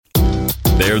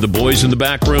They're the boys in the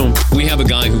back room. We have a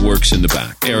guy who works in the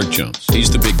back, Eric Jones.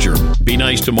 He's the big German. Be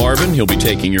nice to Marvin. He'll be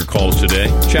taking your calls today.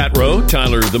 Chat row,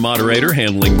 Tyler, the moderator,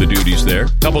 handling the duties there.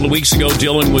 A couple of weeks ago,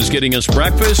 Dylan was getting us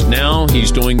breakfast. Now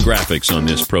he's doing graphics on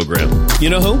this program. You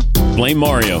know who? Blame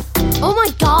Mario. Oh my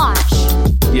gosh.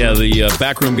 Yeah, the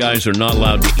backroom guys are not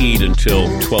allowed to eat until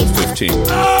 12:15.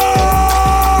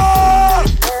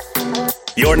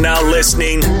 You're now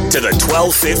listening to the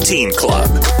 12:15 Club.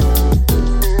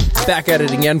 Back at it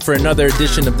again for another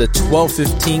edition of the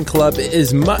 12:15 Club. It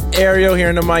is Ario here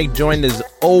in the mic, joined as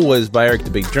always by Eric the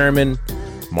Big German,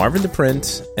 Marvin the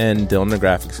Prince, and Dylan the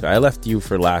Graphics Guy. I left you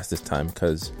for last this time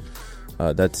because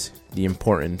that's the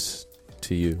importance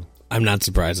to you. I'm not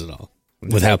surprised at all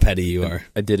with how petty you are.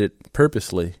 I did it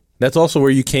purposely. That's also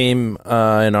where you came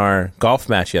in our golf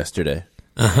match yesterday.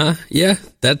 Yeah,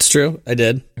 that's true. I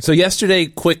did. So yesterday,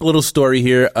 quick little story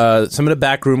here. Some of the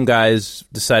backroom guys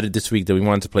decided this week that we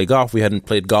wanted to play golf. We hadn't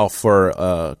played golf for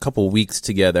a couple weeks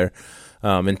together.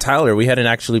 And Tyler, we hadn't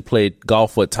actually played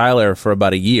golf with Tyler for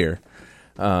about a year.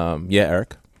 Yeah,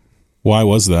 Eric? Why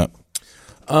was that?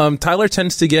 Tyler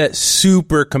tends to get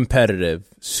super competitive.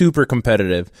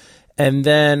 And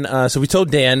then, so we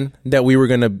told Dan that we were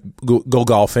going to go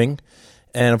golfing.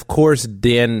 And of course,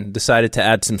 Dan decided to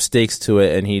add some stakes to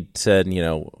it, and he said, you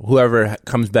know, whoever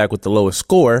comes back with the lowest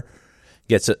score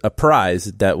gets a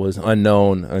prize that was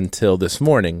unknown until this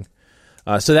morning.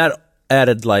 So that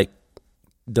added, like,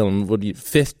 Dylan,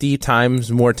 50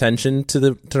 times more tension to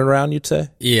the round, you'd say?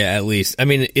 Yeah, at least. I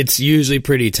mean, it's usually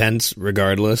pretty tense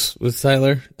regardless with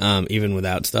Tyler, even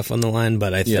without stuff on the line,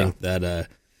 but I think that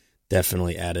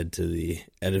definitely added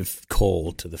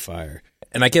coal to the fire.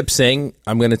 And I kept saying,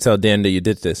 I'm going to tell Dan that you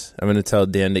did this. I'm going to tell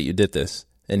Dan that you did this.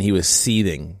 And he was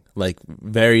seething, like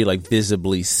very like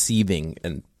visibly seething.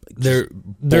 And there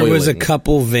was a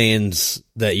couple veins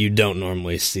that you don't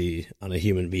normally see on a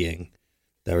human being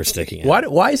that were sticking out.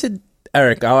 Why is it,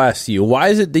 Eric, I'll ask you, why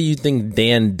is it that you think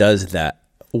Dan does that,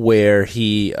 where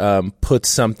he puts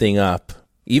something up,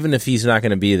 even if he's not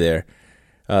going to be there,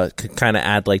 could kind of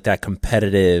add like that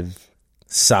competitive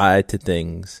side to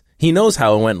things? He knows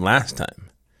how it went last time.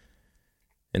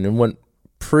 And it went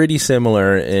pretty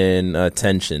similar in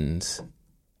tension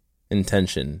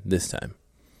this time.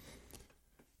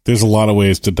 There's a lot of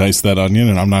ways to dice that onion,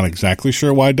 and I'm not exactly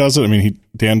sure why he does it. I mean,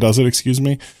 Dan does it, excuse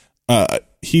me.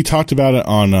 He talked about it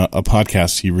on a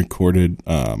podcast he recorded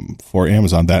for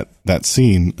Amazon, that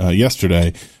scene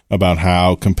yesterday, about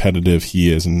how competitive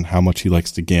he is and how much he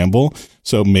likes to gamble.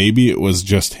 So maybe it was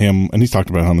just him, and he's talked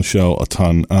about it on the show a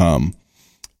ton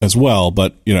as well,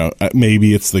 but you know,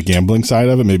 maybe it's the gambling side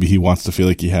of it. Maybe he wants to feel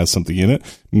like he has something in it.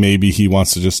 Maybe he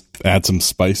wants to just add some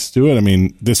spice to it. I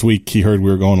mean, this week he heard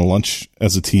we were going to lunch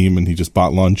as a team, and he just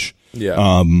bought lunch.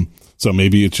 Yeah. So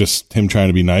maybe it's just him trying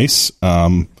to be nice.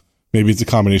 Maybe it's a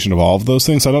combination of all of those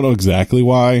things. I don't know exactly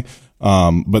why,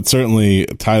 but certainly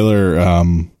Tyler,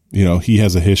 you know, he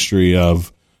has a history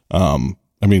of, I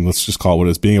mean, let's just call it what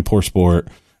it is, being a poor sport.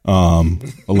 A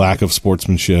lack of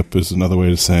sportsmanship is another way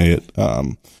to say it.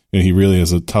 You know, he really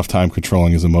has a tough time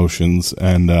controlling his emotions,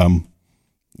 and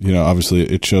you know, obviously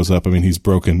it shows up. I mean, he's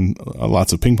broken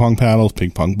lots of ping pong paddles,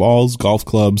 ping pong balls, golf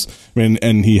clubs. I mean,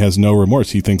 and he has no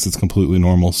remorse. He thinks it's completely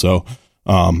normal. So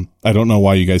I don't know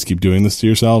why you guys keep doing this to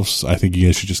yourselves. I think you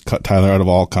guys should just cut Tyler out of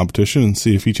all competition and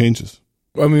see if he changes.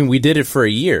 I mean, we did it for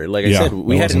a year. Like I said,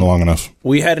 we wasn't long enough.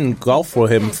 We hadn't golfed with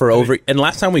him for over. And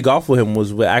last time we golfed with him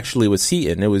was actually with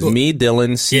Seaton. It was me,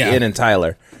 Dylan, Seaton, and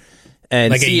Tyler.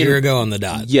 And like Seaton, a year ago on the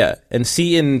dot. Yeah, and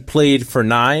Seaton played for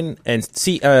 9,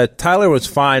 and Tyler was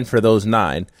fine for those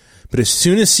 9. But as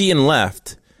soon as Seaton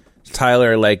left,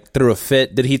 Tyler like threw a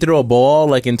fit. Did he throw a ball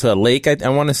like into a lake? I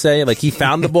want to say like he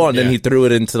found the ball and then he threw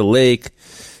it into the lake.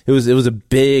 It was a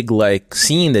big like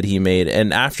scene that he made,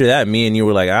 and after that, me and you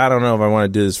were like, I don't know if I want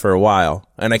to do this for a while.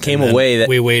 And I came away that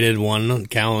we waited one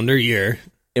calendar year,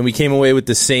 and we came away with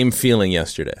the same feeling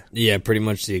yesterday. Yeah, pretty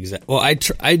much the exact. Well, I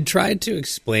tried to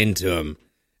explain to him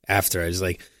after. I was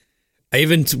like, I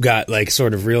even got like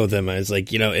sort of real with him. I was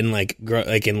like, you know, in like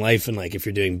in life and like if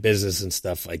you're doing business and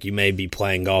stuff, like you may be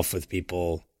playing golf with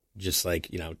people, just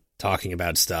like, you know, talking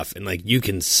about stuff, and like you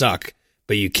can suck,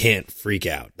 but you can't freak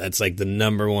out. That's like the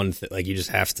number one thing. Like you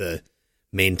just have to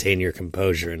maintain your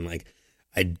composure, and like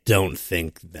I don't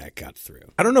think that got through.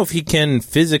 I don't know if he can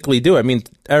physically do it. I mean,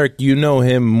 Eric, you know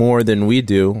him more than we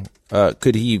do.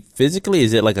 Could he physically?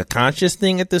 Is it like a conscious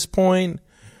thing at this point,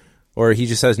 or he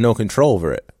just has no control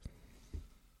over it?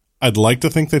 I'd like to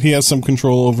think that he has some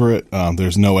control over it.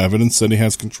 There's no evidence that he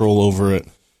has control over it.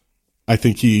 I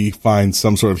think he finds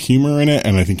some sort of humor in it,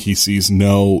 and I think he sees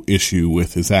no issue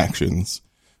with his actions.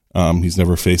 He's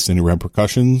never faced any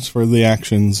repercussions for the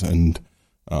actions, and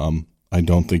I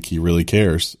don't think he really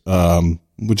cares,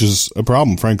 which is a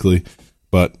problem, frankly.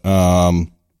 But I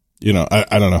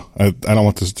don't know. I don't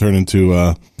want this to turn into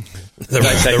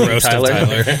the roast of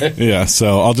Tyler. Yeah,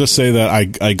 so I'll just say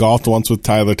that I golfed once with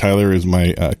Tyler. Tyler is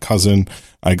my cousin.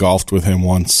 I golfed with him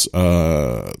once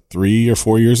 3 or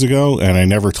 4 years ago, and I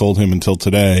never told him until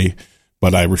today,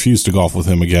 but I refuse to golf with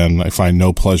him again. I find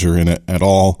no pleasure in it at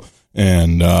all.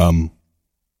 And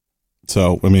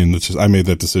so, I mean, I made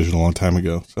that decision a long time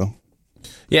ago. So,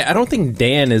 yeah, I don't think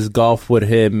Dan is golf with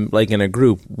him like in a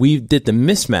group. We did the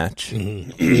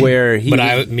mismatch where he.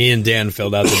 But me and Dan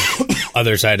filled out the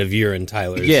other side of your and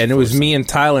Tyler's. Yeah, and it was me and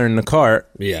Tyler in the cart.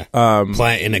 Yeah,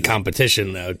 playing in a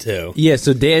competition though too. Yeah,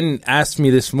 so Dan asked me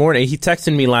this morning. He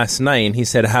texted me last night and he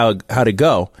said how'd it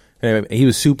go. And he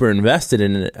was super invested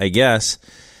in it, I guess.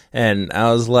 And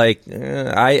I was like,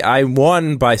 I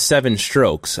won by 7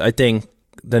 strokes. I think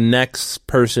the next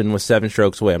person was 7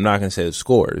 strokes away. I'm not going to say the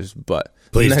scores, but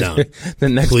please the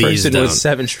next person don't. was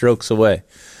 7 strokes away.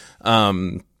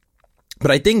 But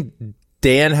I think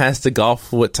Dan has to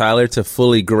golf with Tyler to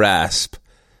fully grasp.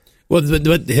 Well,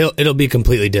 but it'll be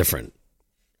completely different.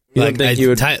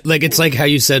 It's like how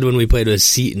you said when we played with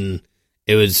Seton.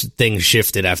 It was things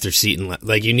shifted after Seton.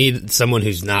 Like you need someone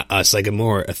who's not us, like a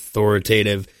more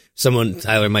authoritative. Someone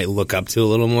Tyler might look up to a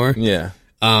little more. Yeah.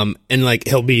 And like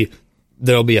there'll be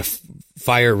a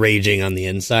fire raging on the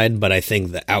inside, but I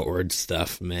think the outward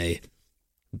stuff may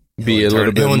be a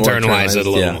little bit more internalize it a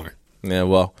little more. Yeah,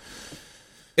 well,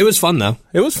 it was fun though.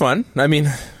 It was fun. I mean,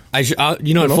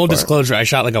 in full disclosure, I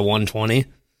shot like a 120.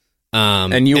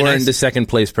 And you weren't the second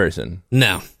place person.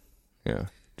 No. Yeah.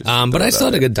 But I still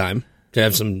had a good time to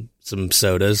have some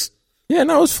sodas. Yeah,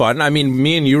 no, it was fun. I mean,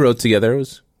 me and you rode together. It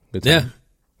was a good time. Yeah.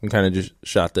 And kind of just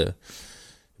shot the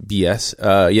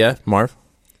BS. Yeah, Marv?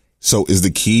 So is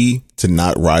the key to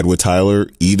not ride with Tyler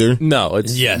either? No, we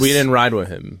didn't ride with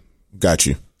him. Got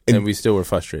you. And we still were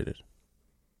frustrated.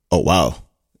 Oh, wow.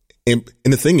 And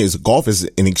the thing is, golf is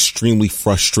an extremely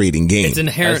frustrating game. It's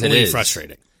inherently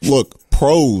frustrating. Look,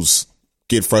 pros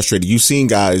get frustrated. You've seen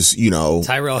guys,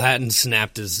 Tyrell Hatton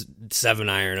snapped his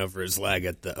 7-iron over his leg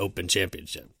at the Open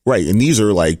Championship. Right, and these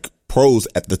are like pros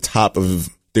at the top of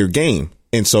their game.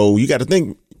 And so you got to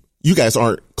think, you guys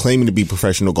aren't claiming to be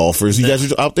professional golfers. You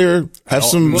guys are out there, have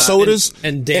some sodas.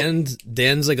 And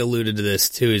Dan's like alluded to this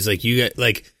too. He's like,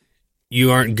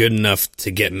 you aren't good enough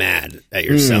to get mad at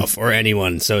yourself or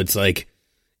anyone. So it's like,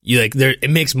 it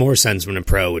makes more sense when a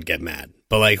pro would get mad.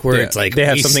 But like it's like they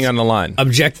have something on the line.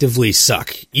 Objectively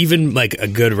suck. Even like a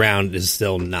good round is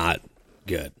still not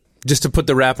good. Just to put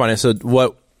the wrap on it. So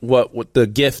what the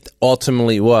gift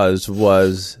ultimately was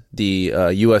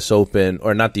the U.S. Open,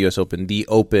 or not the U.S. Open, the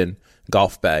Open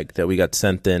golf bag that we got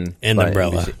sent in. And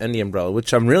umbrella. NBC, and the umbrella,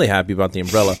 which I'm really happy about the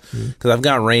umbrella because I've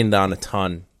gotten rained on a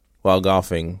ton while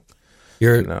golfing.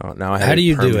 Now I have how do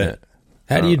you do it?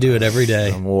 How do you do it every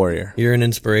day? I'm a warrior. You're an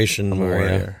inspiration, I'm a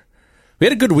warrior. We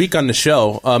had a good week on the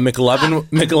show.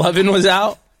 McLovin was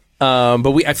out.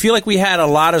 But I feel like we had a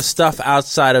lot of stuff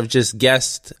outside of just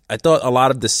guests. I thought a lot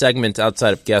of the segments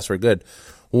outside of guests were good.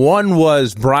 One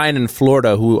was Brian in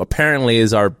Florida, who apparently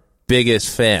is our biggest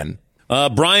fan.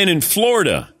 Brian in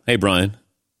Florida. Hey, Brian.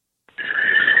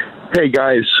 Hey,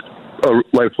 guys. A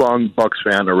lifelong Bucks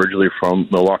fan, originally from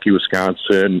Milwaukee,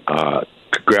 Wisconsin.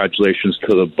 Congratulations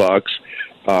to the Bucks.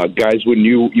 Guys, when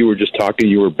you were just talking,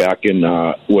 you were back in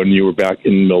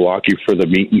Milwaukee for the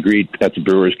meet and greet at the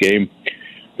Brewers game.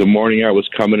 The morning I was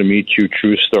coming to meet you,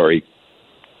 true story,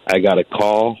 I got a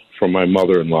call from my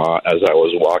mother-in-law as I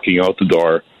was walking out the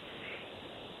door.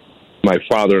 My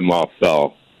father-in-law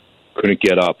fell, couldn't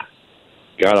get up,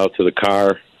 got out to the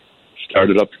car,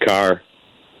 started up the car,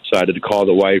 decided to call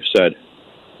the wife, said,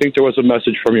 I think there was a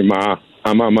message from your ma.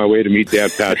 I'm on my way to meet Dan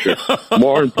Patrick.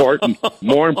 More important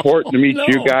to meet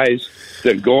you guys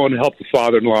than go and help the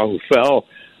father-in-law who fell.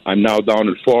 I'm now down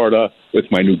in Florida with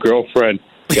my new girlfriend.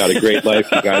 Got a great life.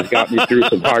 You guys got me through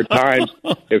some hard times.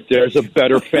 If there's a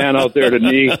better fan out there than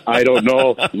me, I don't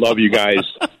know. Love you guys.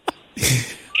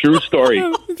 True story.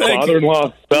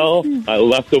 Father-in-law fell. I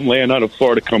left him laying out of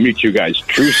Florida to come meet you guys.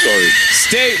 True story.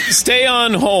 Stay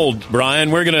on hold,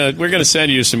 Brian. We're gonna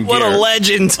send you some gear. What a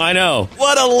legend! I know.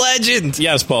 What a legend!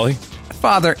 Yes, Paulie.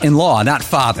 Father-in-law, not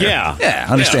father. Yeah,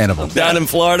 understandable. Down in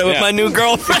Florida with my new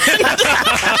girlfriend.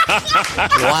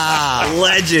 Wow,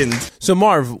 legend. So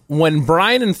Marv, when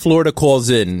Brian in Florida calls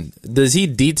in, does he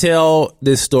detail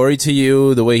this story to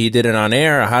you the way he did it on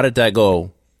air? Or how did that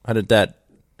go? How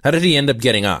did he end up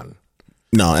getting on?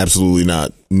 No, absolutely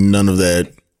not. None of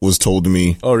that was told to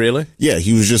me. Oh, really? Yeah,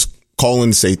 he was just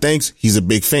calling to say thanks. He's a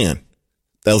big fan.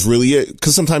 that was really it.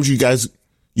 Because sometimes you guys,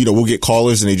 we'll get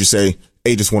callers and they just say,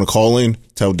 hey, just want to call in,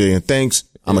 tell Dan thanks.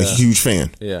 I'm a huge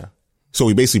fan. Yeah. So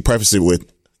we basically prefaced it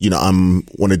with, I'm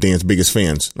one of Dan's biggest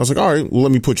fans. And I was like, all right, well,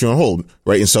 let me put you on hold.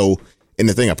 Right. And so in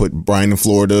the thing, I put Brian in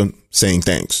Florida saying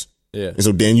thanks. Yeah. And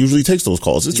so Dan usually takes those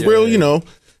calls. It's real,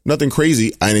 nothing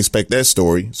crazy. I didn't expect that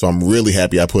story. So I'm really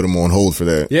happy I put him on hold for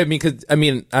that. Yeah, because,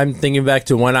 I'm thinking back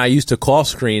to when I used to call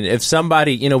screen. If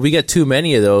somebody, we get too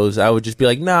many of those, I would just be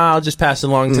like, nah, I'll just pass it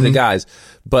along to the guys.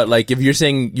 But, like, if you're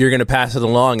saying you're going to pass it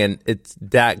along and it's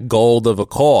that gold of a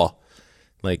call,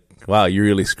 like, wow, you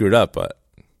really screwed up. But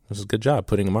it was a good job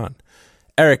putting them on.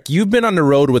 Eric, you've been on the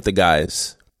road with the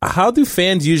guys. How do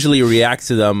fans usually react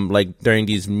to them, like, during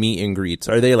these meet and greets?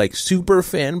 Are they, like, super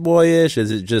fanboyish?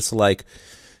 Is it just, like,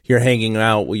 you're hanging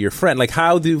out with your friend? Like,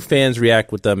 how do fans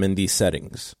react with them in these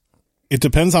settings? It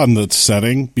depends on the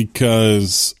setting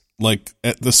because, like,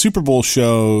 at the Super Bowl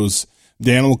shows,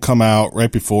 Dan will come out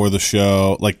right before the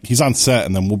show. Like, he's on set,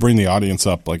 and then we'll bring the audience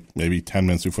up, like, maybe 10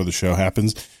 minutes before the show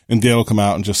happens, and Dan will come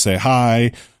out and just say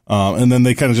hi, and then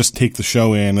they kind of just take the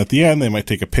show in. At the end, they might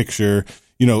take a picture.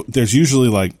 There's usually,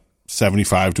 like,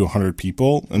 75 to 100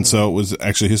 people, and so it was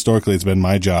actually, historically, it's been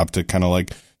my job to kind of,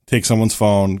 like, take someone's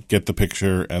phone, get the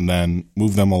picture, and then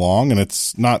move them along. And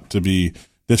it's not to be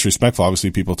disrespectful.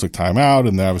 Obviously, people took time out,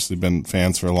 and they've obviously been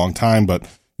fans for a long time. But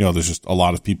there's just a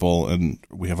lot of people, and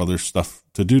we have other stuff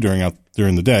to do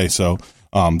during the day. So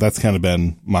that's kind of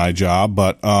been my job.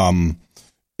 But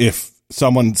if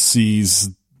someone sees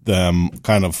them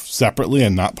kind of separately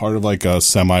and not part of like a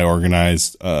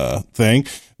semi-organized thing,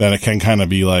 then it can kind of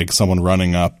be like someone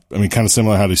running up. I mean, kind of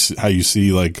similar how you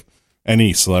see like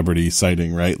any celebrity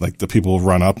sighting, right? Like the people will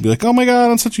run up and be like, oh my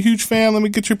God, I'm such a huge fan. Let me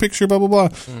get your picture, blah, blah, blah.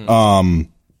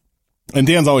 And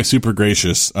Dan's always super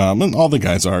gracious. And all the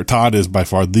guys are. Todd is by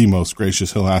far the most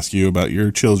gracious. He'll ask you about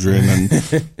your children and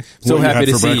so what happy you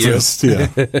to had for see breakfast. you.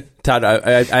 Yeah. Todd,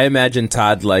 I imagine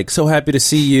Todd like, so happy to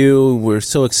see you. We're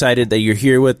so excited that you're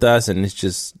here with us. And it's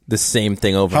just the same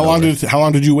thing over How and over.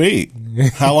 long did you wait?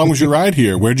 How long was your ride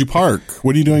here? Where'd you park?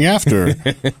 What are you doing after?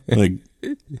 Like,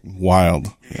 wild.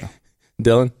 Yeah.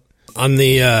 Dylan? On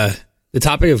the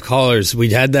topic of callers,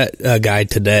 we had that guy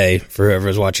today, for whoever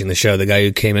was watching the show, the guy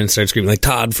who came in and started screaming like,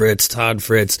 Todd Fritz,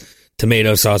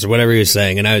 tomato sauce, or whatever he was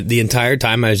saying. And the entire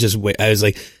time I was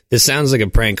like, this sounds like a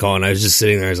prank call. And I was just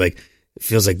sitting there. I was like, it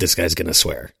feels like this guy's going to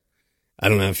swear. I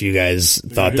don't know if you guys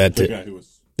thought that.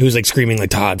 It was like screaming like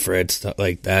Todd Fritz,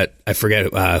 like that. I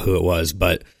forget who it was,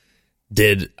 but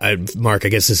Mark, I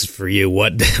guess this is for you.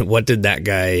 What did that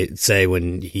guy say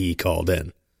when he called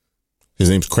in? His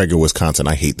name's Craig in Wisconsin.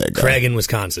 I hate that guy. Craig in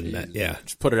Wisconsin. Yeah.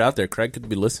 Just put it out there. Craig could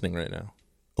be listening right now.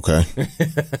 Okay.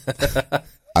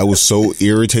 I was so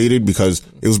irritated because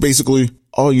it was basically,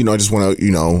 I just want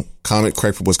to, comment.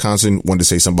 Craig from Wisconsin wanted to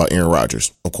say something about Aaron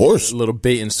Rodgers. Of course. A little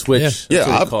bait and switch. Yeah.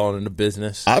 That's what calling into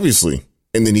business. Obviously.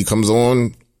 And then he comes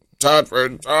on, Todd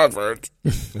Fritz,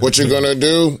 what you gonna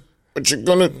do?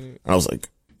 I was like,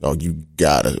 oh, you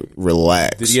gotta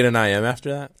relax. Did you get an IM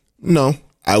after that? No.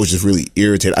 I was just really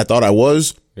irritated. I thought I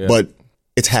was, but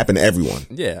it's happened to everyone.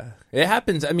 Yeah. It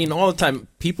happens. I mean, all the time.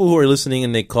 People who are listening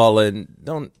and they call in,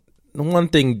 the one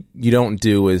thing you don't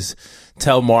do is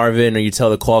tell Marvin or you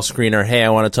tell the call screener, hey, I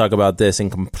want to talk about this,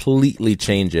 and completely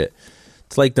change it.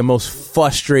 It's like the most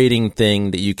frustrating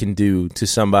thing that you can do to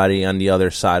somebody on the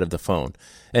other side of the phone.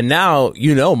 And now,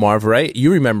 Marv, right?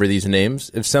 You remember these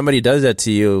names. If somebody does that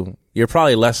to you, you're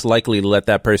probably less likely to let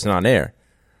that person on air.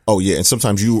 Oh, yeah. And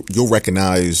sometimes you'll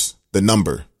recognize the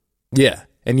number. Yeah.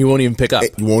 And you won't even pick up.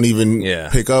 You won't even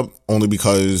pick up only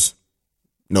because,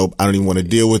 nope, I don't even want to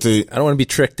deal with it. I don't want to be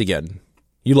tricked again.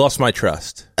 You lost my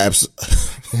trust.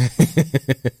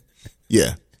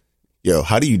 Yeah. Yo,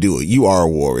 how do you do it? You are a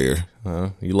warrior.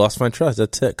 You lost my trust.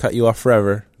 That's it. Cut you off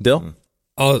forever. Dill?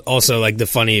 Also, like, the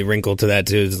funny wrinkle to that,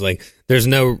 too, is, like, there's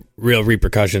no real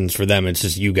repercussions for them. It's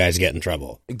just you guys get in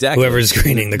trouble. Exactly. Whoever's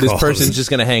screening the calls. This person's just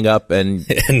going to hang up, and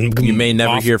you may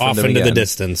never hear from them again. Off into the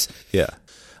distance. Yeah.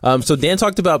 So Dan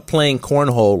talked about playing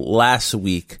cornhole last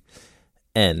week,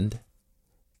 and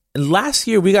last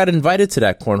year we got invited to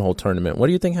that cornhole tournament. What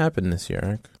do you think happened this year,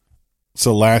 Eric?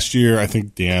 So last year, I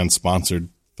think Dan sponsored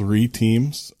 3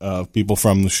 teams of people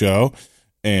from the show,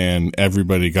 and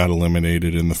everybody got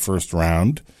eliminated in the first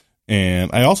round.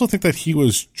 And I also think that he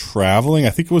was traveling.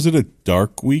 I think it was at a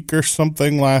dark week or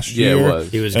something last year. Yeah, it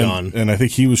was. He was gone. And I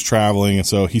think he was traveling, and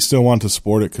so he still wanted to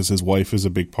support it because his wife is a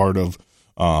big part of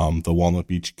the Walnut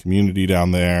Beach community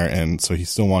down there, and so he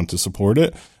still wanted to support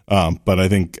it. But I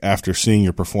think after seeing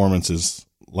your performances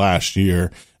last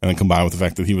year, and then combined with the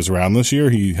fact that he was around this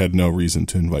year, he had no reason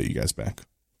to invite you guys back.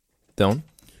 Don't?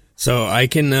 So I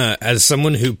can, as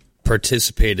someone who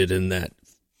participated in that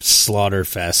slaughter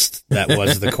fest that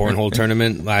was the cornhole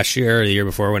tournament last year or the year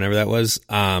before, whenever that was.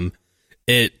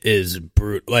 It is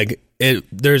brutal. Like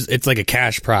it's like a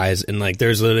cash prize, and like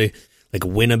there's literally like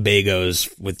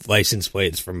Winnebagos with license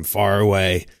plates from far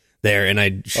away there, and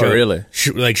I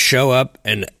show up,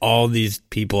 and all these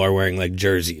people are wearing like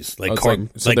jerseys, like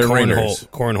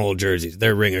cornhole jerseys.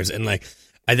 They're ringers, and like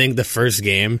I think the first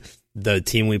game, the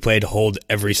team we played hold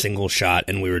every single shot,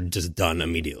 and we were just done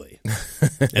immediately,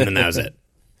 and then that was it.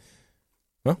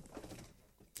 Well,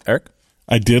 Eric,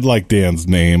 I did like Dan's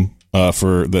name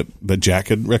for that Jack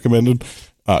had recommended.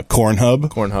 Cornhub.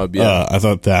 Cornhub, yeah. I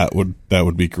thought that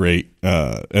would be great,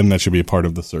 and that should be a part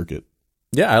of the circuit.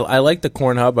 Yeah, I like the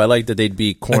Corn Hub. I like that they'd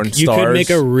be corn stars. You could make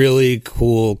a really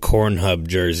cool Corn Hub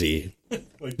jersey.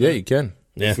 Yeah, you can.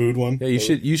 The food one. Yeah,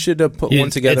 you should put one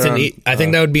together. I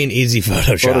think that would be an easy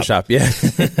Photoshop. Yeah.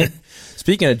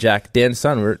 Speaking of Jack, Dan's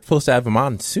son, we're supposed to have him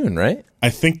on soon, right? I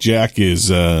think Jack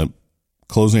is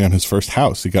closing on his first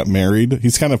house. He got married.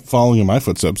 He's kind of following in my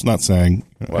footsteps, not saying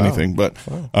anything, but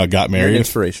got married.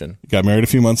 Inspiration. Got married a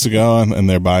few months ago, and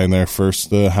they're buying their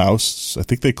first house. I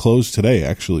think they closed today,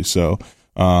 actually. So,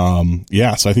 so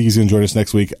I think he's going to join us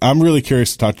next week. I'm really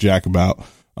curious to talk to Jack about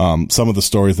some of the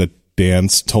stories that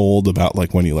Dan's told about,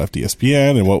 like when he left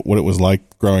ESPN and what it was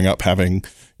like growing up having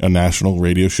a national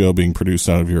radio show being produced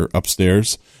out of your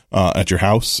upstairs at your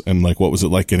house, and like what was it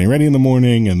like getting ready in the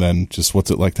morning, and then just what's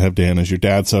it like to have Dan as your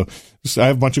dad. So I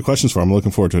have a bunch of questions for him. I'm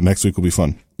looking forward to it. Next week will be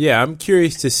fun. Yeah, I'm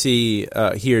curious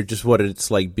to hear just what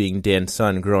it's like being Dan's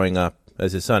son growing up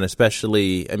as his son,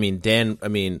 especially,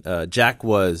 Jack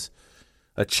was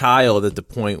a child at the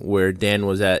point where Dan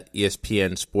was at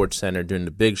ESPN Sports Center doing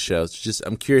the big shows.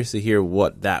 I'm curious to hear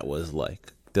what that was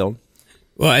like. Dylan?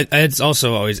 Well, it's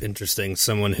also always interesting,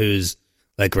 someone who's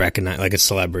like recognized, like a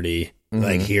celebrity,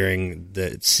 like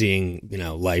seeing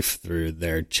life through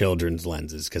their children's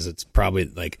lenses, because it's probably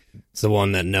like it's the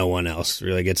one that no one else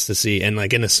really gets to see. And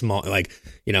like in a small,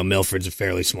 Milford's a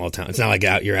fairly small town. It's not like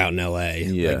you're out in LA.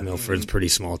 Yeah, like Milford's a pretty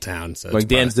small town. So like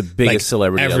Dan's the biggest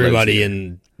celebrity. Everybody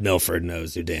in Milford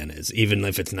knows who Dan is, even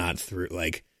if it's not through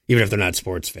even if they're not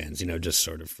sports fans. Just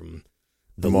sort of from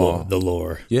the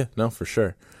lore. Yeah, no, for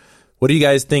sure. What do you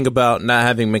guys think about not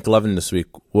having McLovin this week?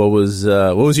 What was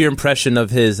your impression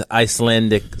of his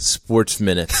Icelandic sports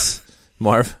minutes,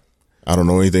 Marv? I don't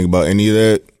know anything about any of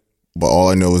that, but all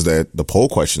I know is that the poll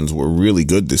questions were really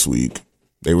good this week.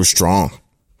 They were strong.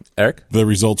 Eric? The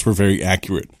results were very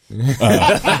accurate. Which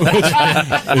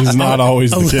is not always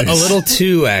the case. A little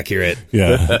too accurate.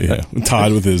 Yeah.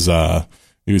 Todd with his,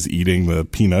 he was eating the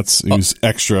peanuts. He was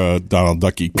extra Donald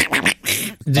Ducky.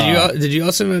 Did you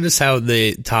also notice how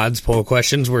Todd's poll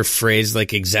questions were phrased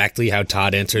like exactly how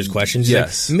Todd answers questions?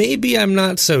 Yes. Like, maybe I'm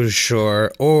not so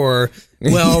sure, or,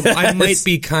 well, yes. I might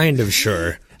be kind of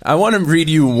sure. I want to read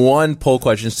you one poll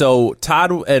question. So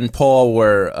Todd and Paul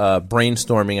were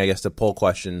brainstorming, I guess, the poll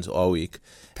questions all week.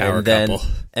 Power couple.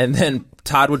 And then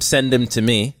Todd would send them to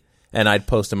me, and I'd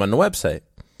post them on the website.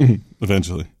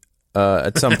 Eventually.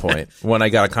 At some point, when I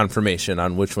got a confirmation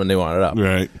on which one they wanted up.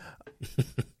 Right.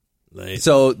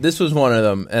 So this was one of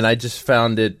them, and I just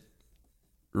found it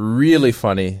really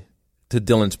funny, to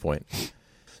Dylan's point.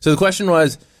 So the question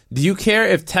was, do you care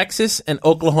if Texas and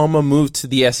Oklahoma move to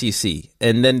the SEC?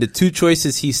 And then the two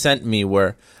choices he sent me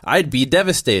were, I'd be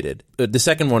devastated. The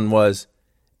second one was,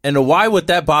 and why would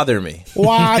that bother me?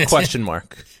 What? Question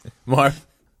mark. Marv?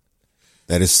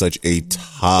 That is such a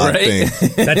Todd Right? thing.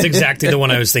 That's exactly the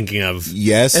one I was thinking of.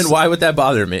 Yes. And why would that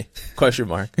bother me? Question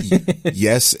mark.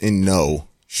 Yes and no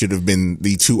should have been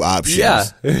the two options. Yeah.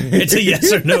 It's a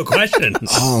yes or no question.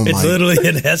 It's literally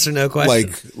a yes or no question.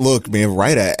 Like, look, man,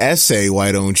 write an essay,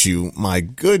 why don't you? My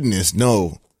goodness,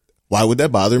 no. Why would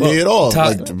that bother me at all?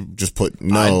 Just put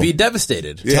no. I'd be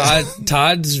devastated. Yeah.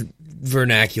 Todd's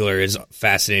vernacular is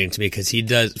fascinating to me, because he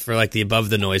does, for like the above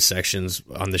the noise sections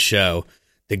on the show,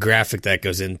 the graphic that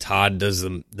goes in, Todd does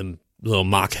the little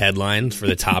mock headlines for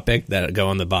the topic that go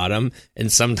on the bottom.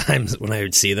 And sometimes when I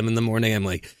would see them in the morning, I'm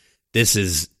like, this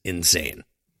is insane.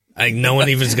 Like, no one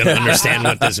even is going to understand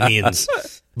what this means.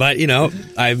 But,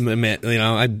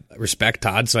 I respect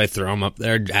Todd, so I throw him up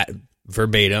there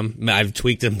verbatim. I've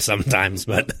tweaked him sometimes,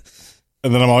 but...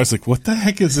 And then I'm always like, what the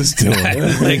heck is this doing? I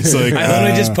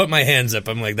literally just put my hands up.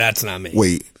 I'm like, that's not me.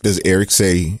 Wait, does Eric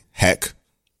say heck?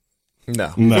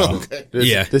 No. Okay.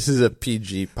 This is a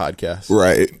PG podcast.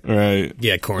 Right.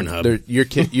 Yeah, Cornhub.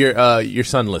 Your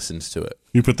son listens to it.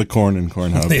 You put the corn in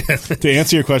Cornhub. To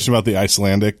answer your question about the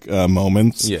Icelandic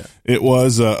moments, it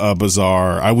was a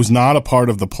bizarre. I was not a part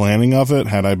of the planning of it.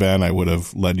 Had I been, I would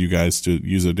have led you guys to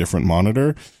use a different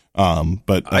monitor.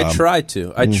 But I tried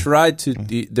to.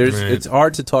 It's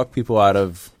hard to talk people out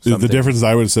of something. The difference is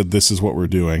I would have said, this is what we're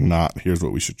doing, not here's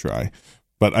what we should try.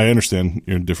 But I understand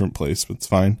you're in a different place, but it's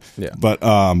fine. Yeah.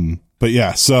 But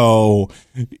yeah, so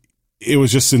it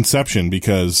was just inception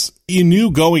because you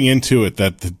knew going into it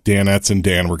that the Danettes and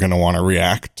Dan were going to want to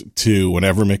react to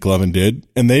whatever McLovin did,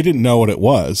 and they didn't know what it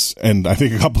was. And I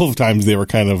think a couple of times they were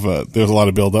kind of, there was a lot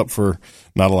of build up for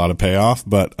not a lot of payoff,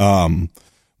 but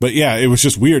yeah, it was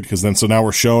just weird because so now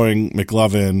we're showing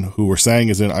McLovin, who we're saying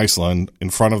is in Iceland, in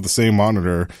front of the same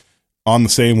monitor on the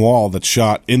same wall that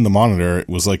shot in the monitor. It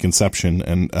was like Inception.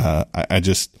 And,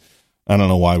 I don't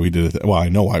know why we did it. Well, I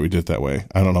know why we did it that way.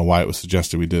 I don't know why it was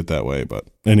suggested we did it that way, but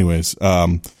anyways,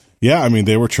 yeah, I mean,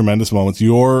 they were tremendous moments.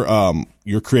 Your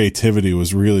creativity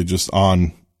was really just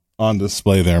on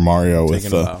display there, Mario, with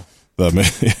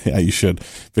the yeah, you should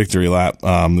victory lap.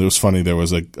 It was funny. There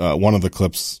was one of the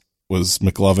clips was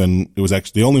McLovin. It was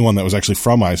actually the only one that was actually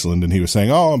from Iceland, and he was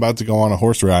saying, "Oh, I'm about to go on a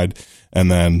horse ride,"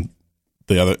 and then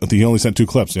he only sent 2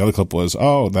 clips. The other clip was,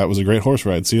 "Oh, that was a great horse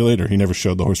ride. See you later." He never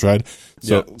showed the horse ride.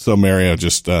 So Mario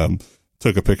just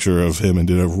took a picture of him and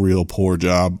did a real poor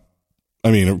job.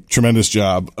 I mean, a tremendous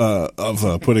job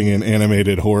of putting an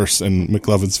animated horse and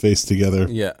McLovin's face together.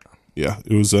 Yeah. Yeah.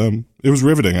 It was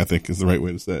riveting, I think is the right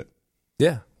way to say it.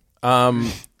 Yeah.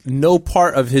 No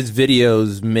part of his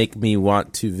videos make me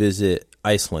want to visit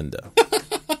Iceland, though.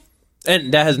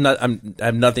 And that has I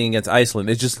have nothing against Iceland.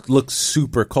 It just looks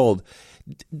super cold.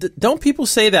 Don't people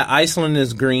say that Iceland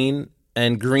is green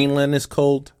and Greenland is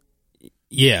cold?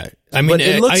 Yeah, I mean, but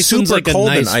it looks Iceland's super like a cold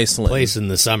nice in Iceland. place in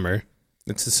the summer.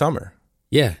 It's the summer.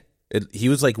 Yeah, he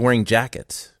was like wearing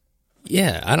jackets.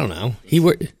 Yeah, I don't know.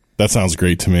 That sounds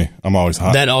great to me. I'm always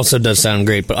hot. That also does sound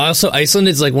great, but also Iceland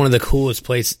is like one of the coolest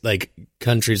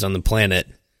countries on the planet,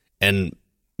 and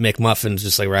McMuffin's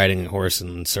just like riding a horse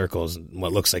in circles in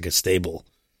what looks like a stable.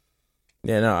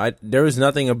 Yeah, no, there was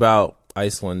nothing about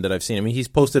Iceland that I've seen. I mean, he's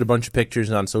posted a bunch of pictures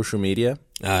on social media.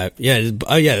 Like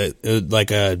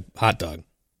a hot dog,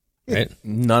 right?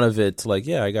 None of it's like,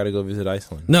 yeah, I got to go visit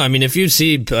Iceland. No, I mean, if you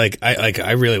see,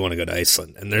 I really want to go to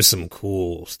Iceland, and there's some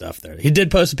cool stuff there. He did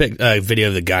post a video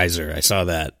of the geyser. I saw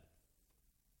that.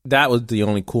 That was the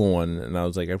only cool one, and I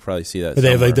was like, I'd probably see that. But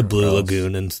they have like the Blue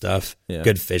Lagoon and stuff. Yeah.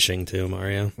 Good fishing too,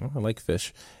 Mario. Oh, I like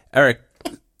fish. Eric,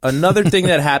 another thing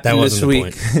that happened this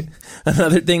week.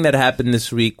 Another thing that happened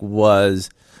this week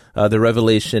was the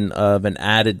revelation of an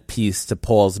added piece to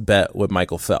Paul's bet with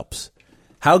Michael Phelps.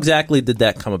 How exactly did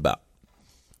that come about?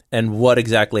 And what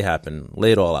exactly happened?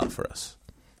 Lay it all out for us.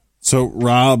 So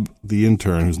Rob, the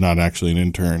intern, who's not actually an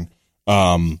intern,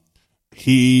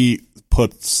 he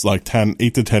puts like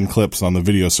 8 to 10 clips on the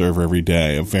video server every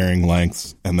day of varying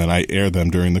lengths, and then I air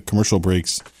them during the commercial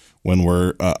breaks when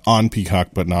we're on Peacock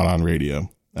but not on radio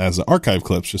as archive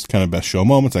clips, just kind of best show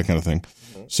moments, that kind of thing.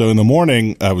 So in the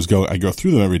morning, I go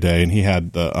through them every day, and he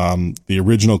had the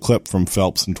original clip from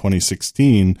Phelps in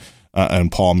 2016,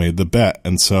 and Paul made the bet,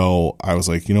 and so I was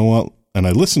like, you know what? And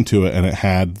I listened to it, and it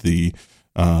had the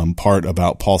part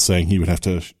about Paul saying he would have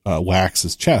to wax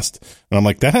his chest. And I'm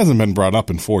like, that hasn't been brought up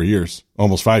in 4 years,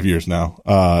 almost 5 years now.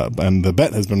 And the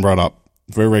bet has been brought up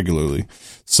very regularly.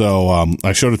 So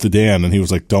I showed it to Dan, and he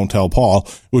was like, don't tell Paul,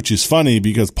 which is funny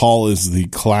because Paul is the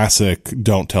classic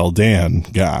don't tell Dan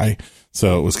guy.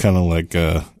 So it was kind of like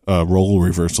a role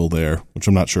reversal there, which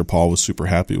I'm not sure Paul was super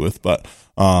happy with, but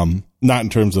not in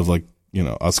terms of like, you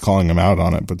know, us calling him out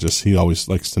on it, but just he always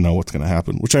likes to know what's going to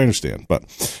happen, which I understand. But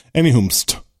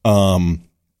anywho,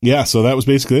 yeah, so that was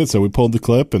basically it. So we pulled the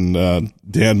clip, and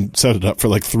Dan set it up for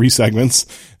like 3 segments,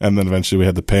 and then eventually we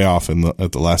had the payoff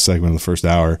at the last segment of the first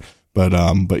hour.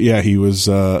 But yeah, he was.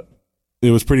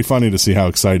 It was pretty funny to see how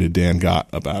excited Dan got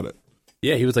about it.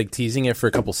 Yeah, he was like teasing it for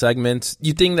a couple segments.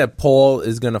 You think that Paul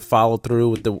is going to follow through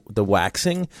with the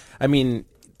waxing? I mean,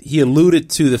 he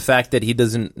alluded to the fact that he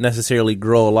doesn't necessarily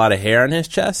grow a lot of hair on his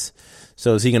chest.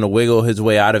 So is he going to wiggle his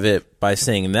way out of it by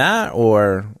saying that,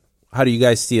 or how do you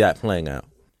guys see that playing out?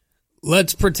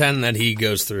 Let's pretend that he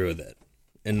goes through with it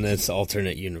in this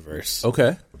alternate universe.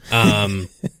 Okay.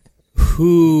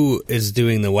 Who is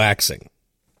doing the waxing?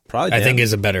 Probably Dan. I think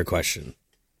is a better question.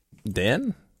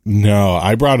 Dan? No,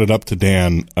 I brought it up to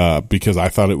Dan because I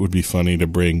thought it would be funny to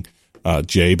bring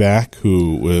Jay back,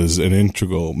 who was an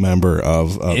integral member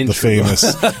of the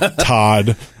famous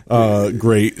Todd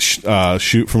great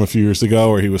shoot from a few years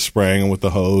ago where he was spraying him with the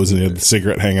hose and he had the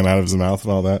cigarette hanging out of his mouth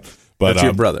and all that. But, that's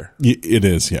your brother. It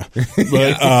is, yeah.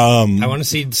 But I want to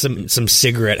see some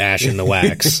cigarette ash in the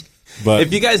wax. But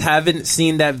if you guys haven't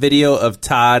seen that video of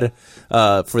Todd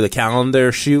for the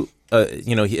calendar shoot,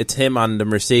 it's him on the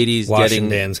Mercedes washing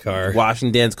Dan's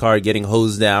car, getting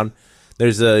hosed down.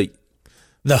 There's a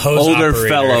The hose older operator.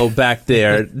 fellow back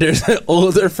there. There's an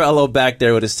older fellow back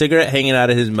there with a cigarette hanging out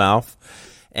of his mouth,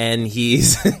 and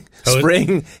he's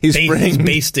spraying. He's He's spraying.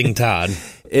 basting Todd.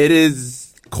 It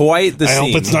is quite the I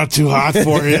scene. hope it's not too hot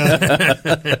for you.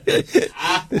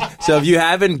 So if you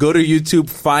haven't, go to YouTube,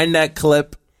 find that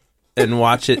clip, and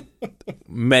watch it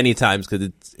many times because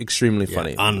it's extremely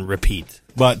funny. On repeat.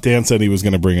 But Dan said he was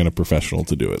going to bring in a professional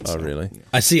to do it. Oh, so. really?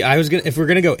 I was gonna. If we're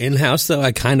gonna go in house, though,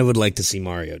 I kind of would like to see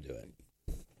Mario do it.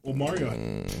 Well,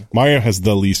 Mario has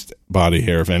the least body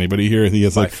hair of anybody here. He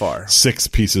has By like far. 6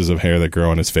 pieces of hair that grow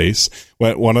on his face.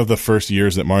 One of the first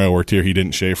years that Mario worked here, he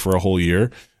didn't shave for a whole year,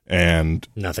 and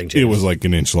Nothing it changed. was like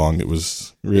an inch long. It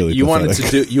was really You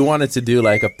pathetic. wanted to do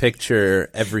like a picture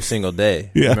every single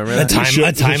day. Yeah. Remember that? A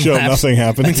time show lapse. nothing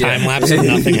happening. A time lapse of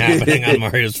nothing happening on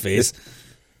Mario's face.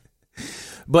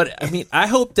 But I mean, I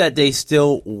hope that they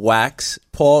still wax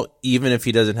Paul even if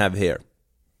he doesn't have hair.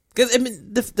 Because I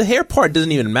mean, the hair part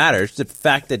doesn't even matter. It's the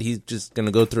fact that he's just going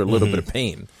to go through a little bit of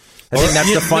pain. I think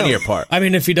that's the funnier part. I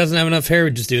mean, if he doesn't have enough hair,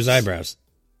 we'd just do his eyebrows.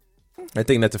 I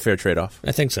think that's a fair trade-off.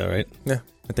 I think so, right? Yeah,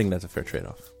 I think that's a fair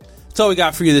trade-off. That's all we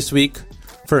got for you this week.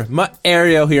 For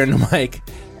Ario here in the mic,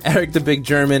 Eric the Big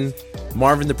German,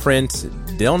 Marvin the Prince,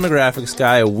 Dylan the Graphics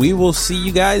Guy. We will see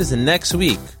you guys next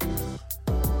week.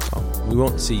 Well, we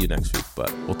won't see you next week,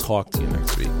 but we'll talk to you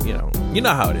next week. You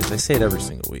know how it is. I say it every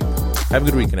single week. Have a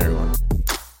good weekend, everyone.